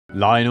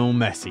Lionel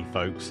Messi,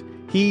 folks.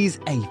 He's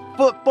a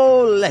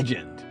football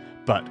legend,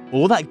 but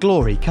all that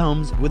glory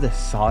comes with a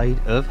side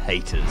of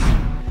haters.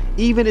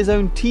 Even his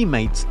own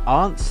teammates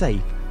aren't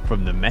safe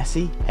from the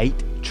Messi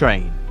hate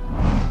train.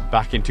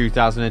 Back in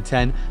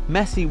 2010,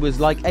 Messi was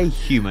like a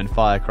human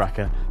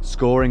firecracker,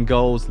 scoring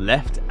goals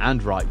left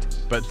and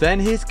right. But then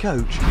his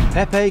coach,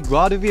 Pepe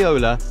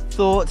Guardiola,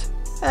 thought,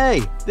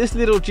 hey, this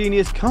little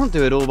genius can't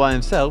do it all by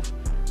himself.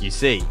 You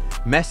see,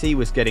 Messi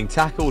was getting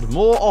tackled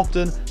more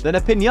often than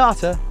a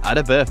piñata at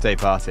a birthday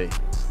party.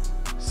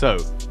 So,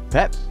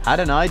 Pep had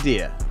an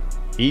idea.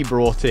 He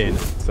brought in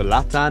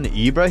Zlatan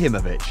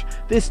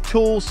Ibrahimovic, this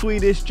tall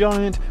Swedish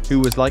giant who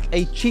was like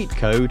a cheat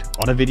code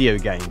on a video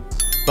game.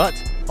 But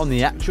on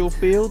the actual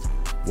field,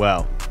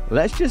 well,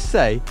 let's just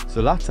say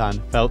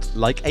Zlatan felt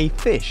like a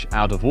fish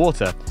out of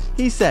water.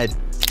 He said,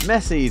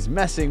 "Messi's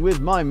messing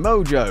with my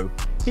mojo.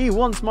 He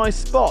wants my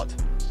spot."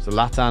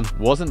 Zlatan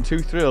wasn't too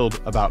thrilled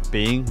about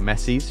being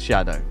Messi's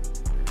shadow.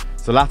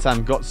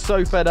 Zlatan got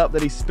so fed up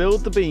that he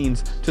spilled the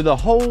beans to the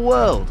whole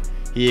world.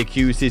 He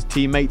accused his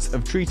teammates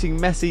of treating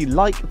Messi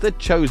like the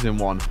chosen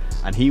one,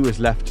 and he was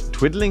left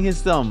twiddling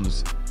his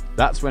thumbs.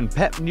 That's when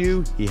Pep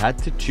knew he had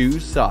to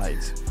choose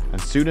sides. And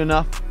soon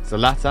enough,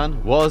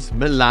 Zlatan was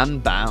Milan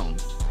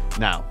bound.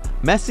 Now,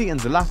 Messi and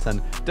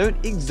Zlatan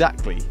don't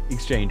exactly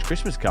exchange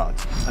Christmas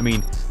cards. I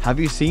mean, have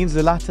you seen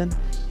Zlatan?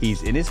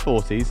 He's in his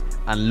 40s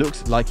and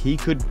looks like he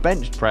could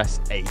bench press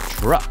a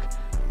truck.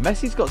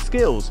 Messi's got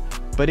skills,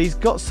 but he's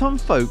got some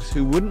folks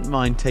who wouldn't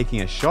mind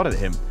taking a shot at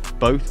him,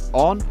 both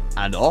on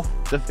and off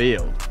the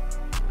field.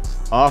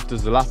 After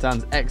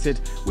Zlatan's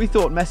exit, we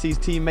thought Messi's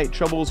teammate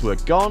troubles were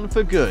gone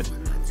for good.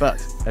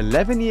 But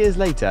 11 years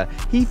later,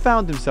 he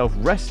found himself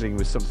wrestling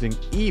with something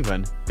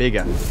even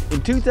bigger.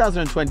 In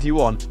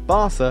 2021,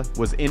 Barca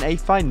was in a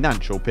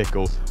financial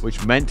pickle,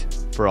 which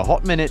meant, for a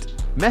hot minute,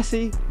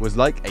 Messi was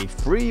like a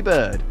free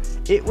bird.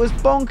 It was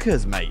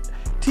bonkers, mate.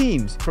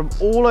 Teams from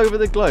all over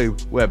the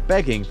globe were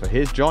begging for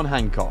his John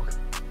Hancock.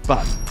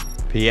 But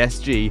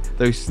PSG,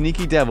 those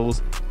sneaky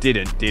devils,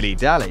 didn't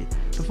dilly-dally.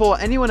 Before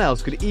anyone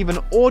else could even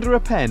order a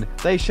pen,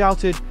 they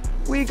shouted,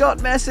 "We got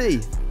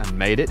Messi!" and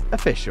made it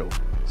official.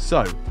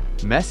 So,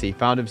 Messi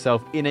found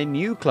himself in a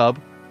new club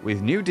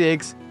with new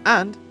digs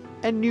and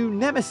a new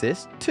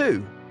nemesis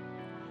too.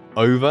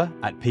 Over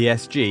at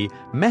PSG,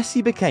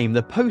 Messi became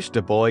the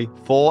poster boy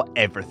for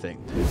everything.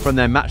 From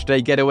their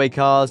matchday getaway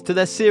cars to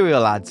their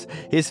cereal ads,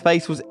 his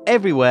face was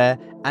everywhere,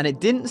 and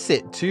it didn't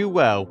sit too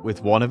well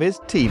with one of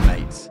his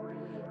teammates.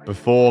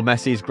 Before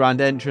Messi's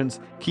grand entrance,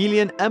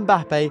 Kylian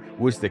Mbappe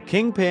was the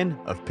kingpin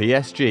of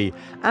PSG,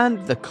 and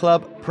the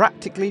club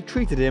practically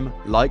treated him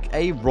like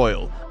a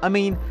royal. I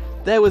mean,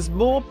 there was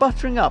more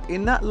buttering up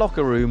in that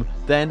locker room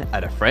than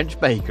at a French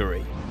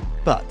bakery.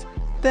 But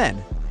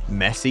then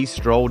Messi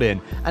strolled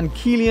in, and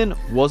Kylian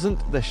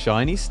wasn't the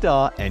shiny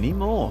star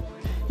anymore.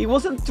 He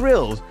wasn't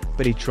thrilled,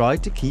 but he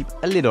tried to keep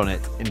a lid on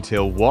it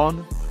until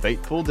one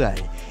fateful day.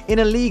 In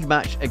a league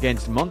match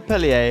against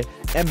Montpellier,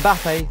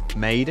 Mbappe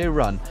made a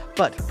run,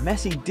 but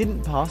Messi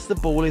didn't pass the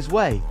ball his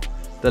way.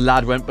 The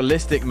lad went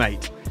ballistic,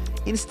 mate.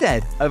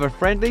 Instead of a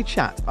friendly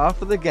chat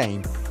after the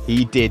game,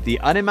 he did the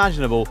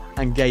unimaginable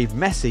and gave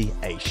Messi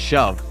a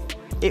shove.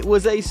 It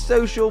was a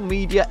social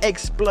media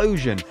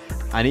explosion,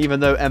 and even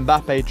though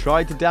Mbappe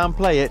tried to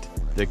downplay it,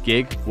 the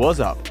gig was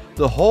up.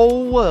 The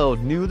whole world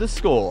knew the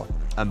score.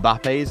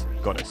 Mbappe's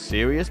got a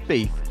serious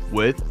beef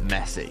with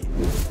Messi.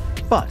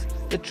 But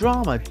the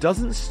drama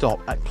doesn't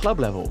stop at club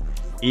level.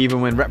 Even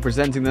when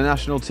representing the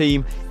national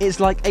team, it's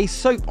like a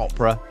soap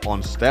opera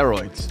on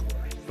steroids.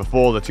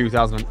 Before the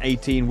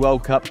 2018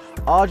 World Cup,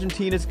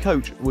 Argentina's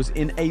coach was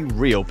in a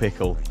real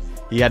pickle.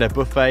 He had a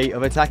buffet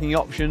of attacking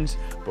options,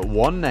 but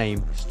one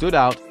name stood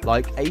out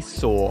like a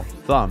sore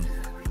thumb.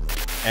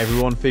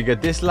 Everyone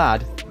figured this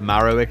lad,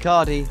 Mauro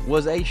Icardi,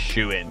 was a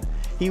shoo-in.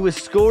 He was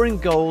scoring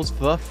goals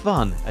for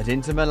fun at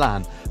Inter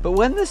Milan, but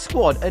when the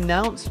squad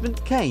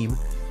announcement came,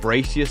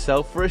 brace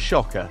yourself for a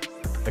shocker.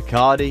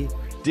 Icardi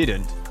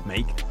didn't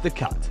make the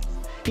cut.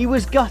 He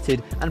was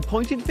gutted and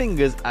pointed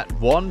fingers at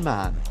one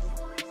man.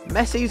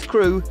 "Messi's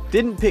crew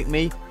didn't pick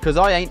me because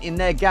I ain't in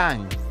their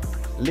gang.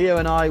 Leo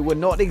and I were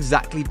not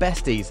exactly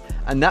besties,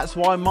 and that's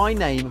why my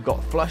name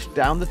got flushed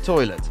down the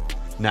toilet."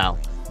 Now,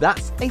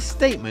 that's a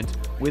statement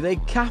with a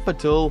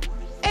capital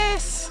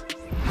S.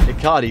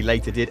 Icardi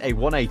later did a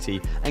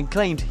 180 and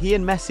claimed he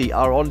and Messi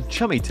are on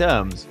chummy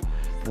terms.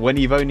 But when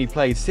you've only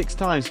played 6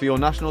 times for your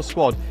national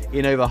squad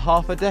in over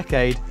half a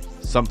decade,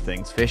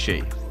 something's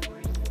fishy.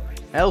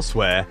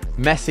 Elsewhere,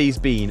 Messi's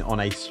been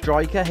on a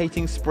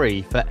striker-hating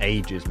spree for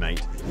ages,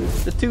 mate.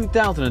 The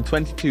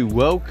 2022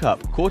 World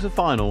Cup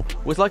quarter-final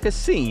was like a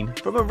scene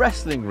from a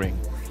wrestling ring.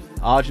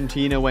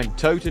 Argentina went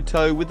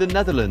toe-to-toe with the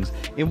Netherlands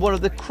in one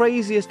of the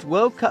craziest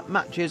World Cup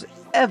matches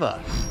ever.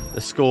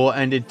 The score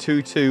ended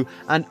 2-2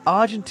 and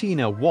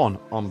Argentina won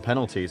on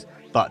penalties,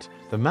 but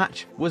the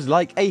match was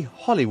like a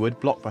Hollywood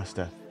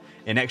blockbuster.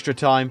 In extra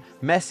time,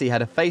 Messi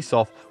had a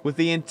face-off with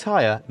the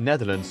entire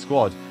Netherlands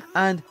squad,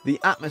 and the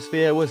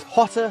atmosphere was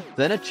hotter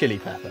than a chili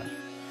pepper.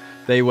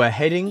 They were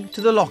heading to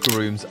the locker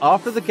rooms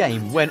after the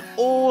game when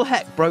all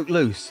heck broke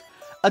loose.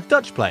 A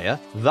Dutch player,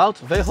 Wout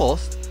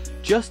Weghorst,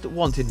 just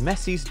wanted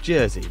Messi's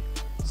jersey.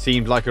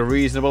 Seemed like a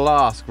reasonable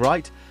ask,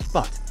 right?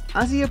 But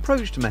as he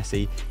approached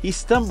Messi, he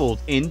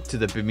stumbled into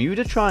the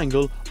Bermuda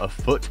Triangle of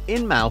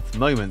foot-in-mouth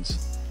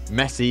moments.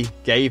 Messi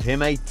gave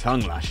him a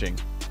tongue lashing.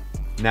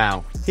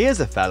 Now,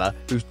 here's a fella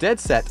who's dead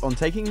set on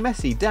taking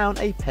Messi down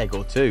a peg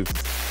or two.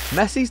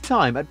 Messi's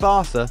time at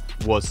Barca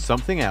was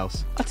something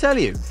else. I tell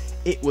you,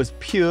 it was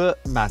pure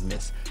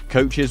madness.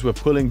 Coaches were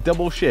pulling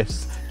double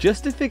shifts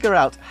just to figure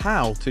out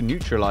how to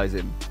neutralize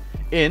him.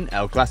 In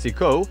El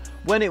Clasico,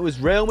 when it was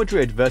Real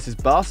Madrid versus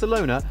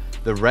Barcelona,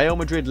 the Real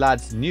Madrid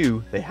lads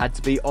knew they had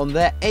to be on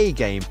their A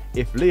game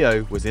if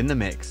Leo was in the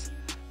mix.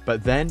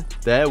 But then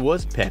there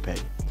was Pepe,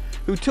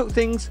 who took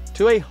things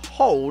to a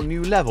whole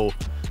new level.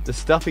 The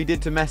stuff he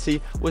did to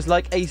Messi was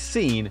like a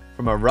scene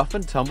from a rough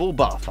and tumble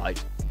bar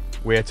fight.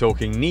 We're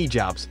talking knee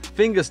jabs,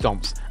 finger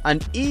stomps,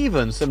 and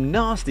even some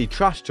nasty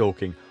trash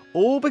talking,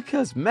 all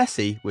because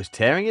Messi was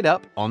tearing it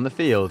up on the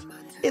field.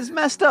 It's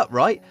messed up,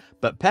 right?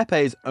 But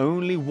Pepe's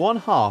only one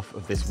half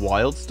of this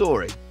wild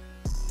story.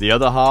 The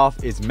other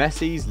half is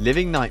Messi's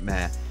living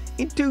nightmare.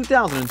 In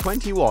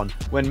 2021,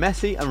 when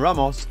Messi and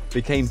Ramos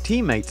became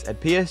teammates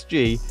at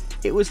PSG,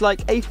 it was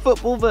like a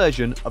football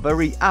version of a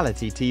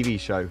reality TV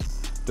show.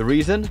 The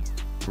reason?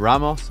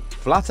 Ramos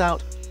flat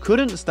out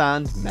couldn't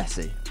stand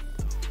Messi.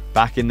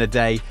 Back in the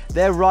day,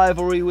 their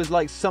rivalry was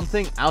like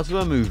something out of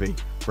a movie.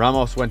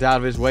 Ramos went out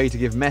of his way to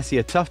give Messi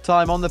a tough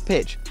time on the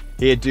pitch.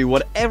 He'd do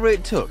whatever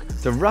it took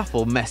to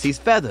ruffle Messi's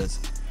feathers.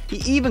 He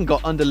even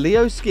got under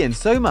Leo's skin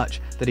so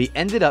much that he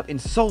ended up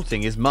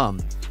insulting his mum.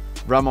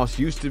 Ramos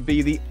used to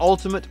be the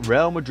ultimate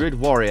Real Madrid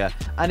warrior,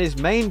 and his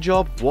main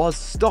job was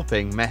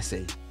stopping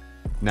Messi.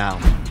 Now,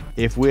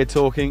 if we're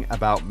talking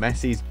about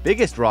Messi's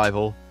biggest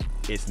rival,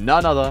 it's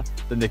none other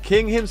than the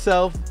king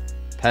himself,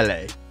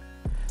 Pelé.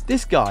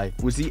 This guy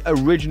was the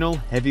original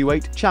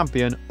heavyweight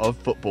champion of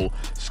football,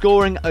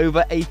 scoring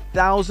over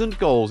 1,000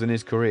 goals in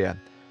his career.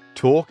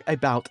 Talk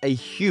about a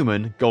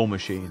human goal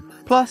machine.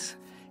 Plus,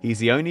 he's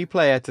the only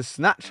player to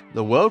snatch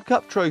the World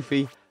Cup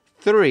trophy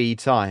 3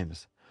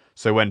 times.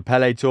 So when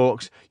Pelé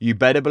talks, you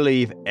better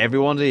believe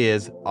everyone's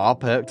ears are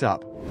perked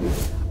up.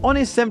 On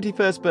his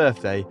 71st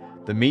birthday,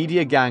 the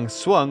media gang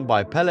swung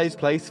by Pelé's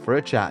place for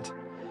a chat.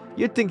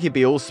 You'd think he'd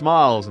be all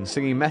smiles and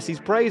singing Messi's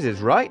praises,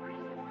 right?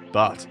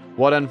 But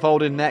what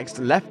unfolded next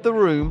left the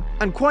room,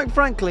 and quite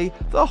frankly,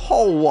 the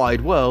whole wide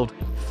world,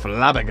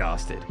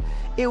 flabbergasted.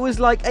 It was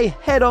like a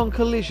head-on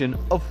collision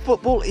of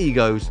football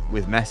egos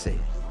with Messi.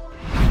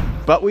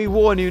 But we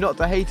warn you not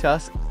to hate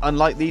us,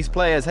 unlike these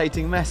players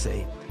hating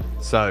Messi.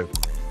 So,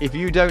 if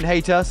you don't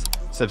hate us,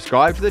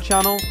 subscribe to the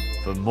channel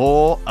for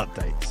more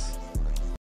updates.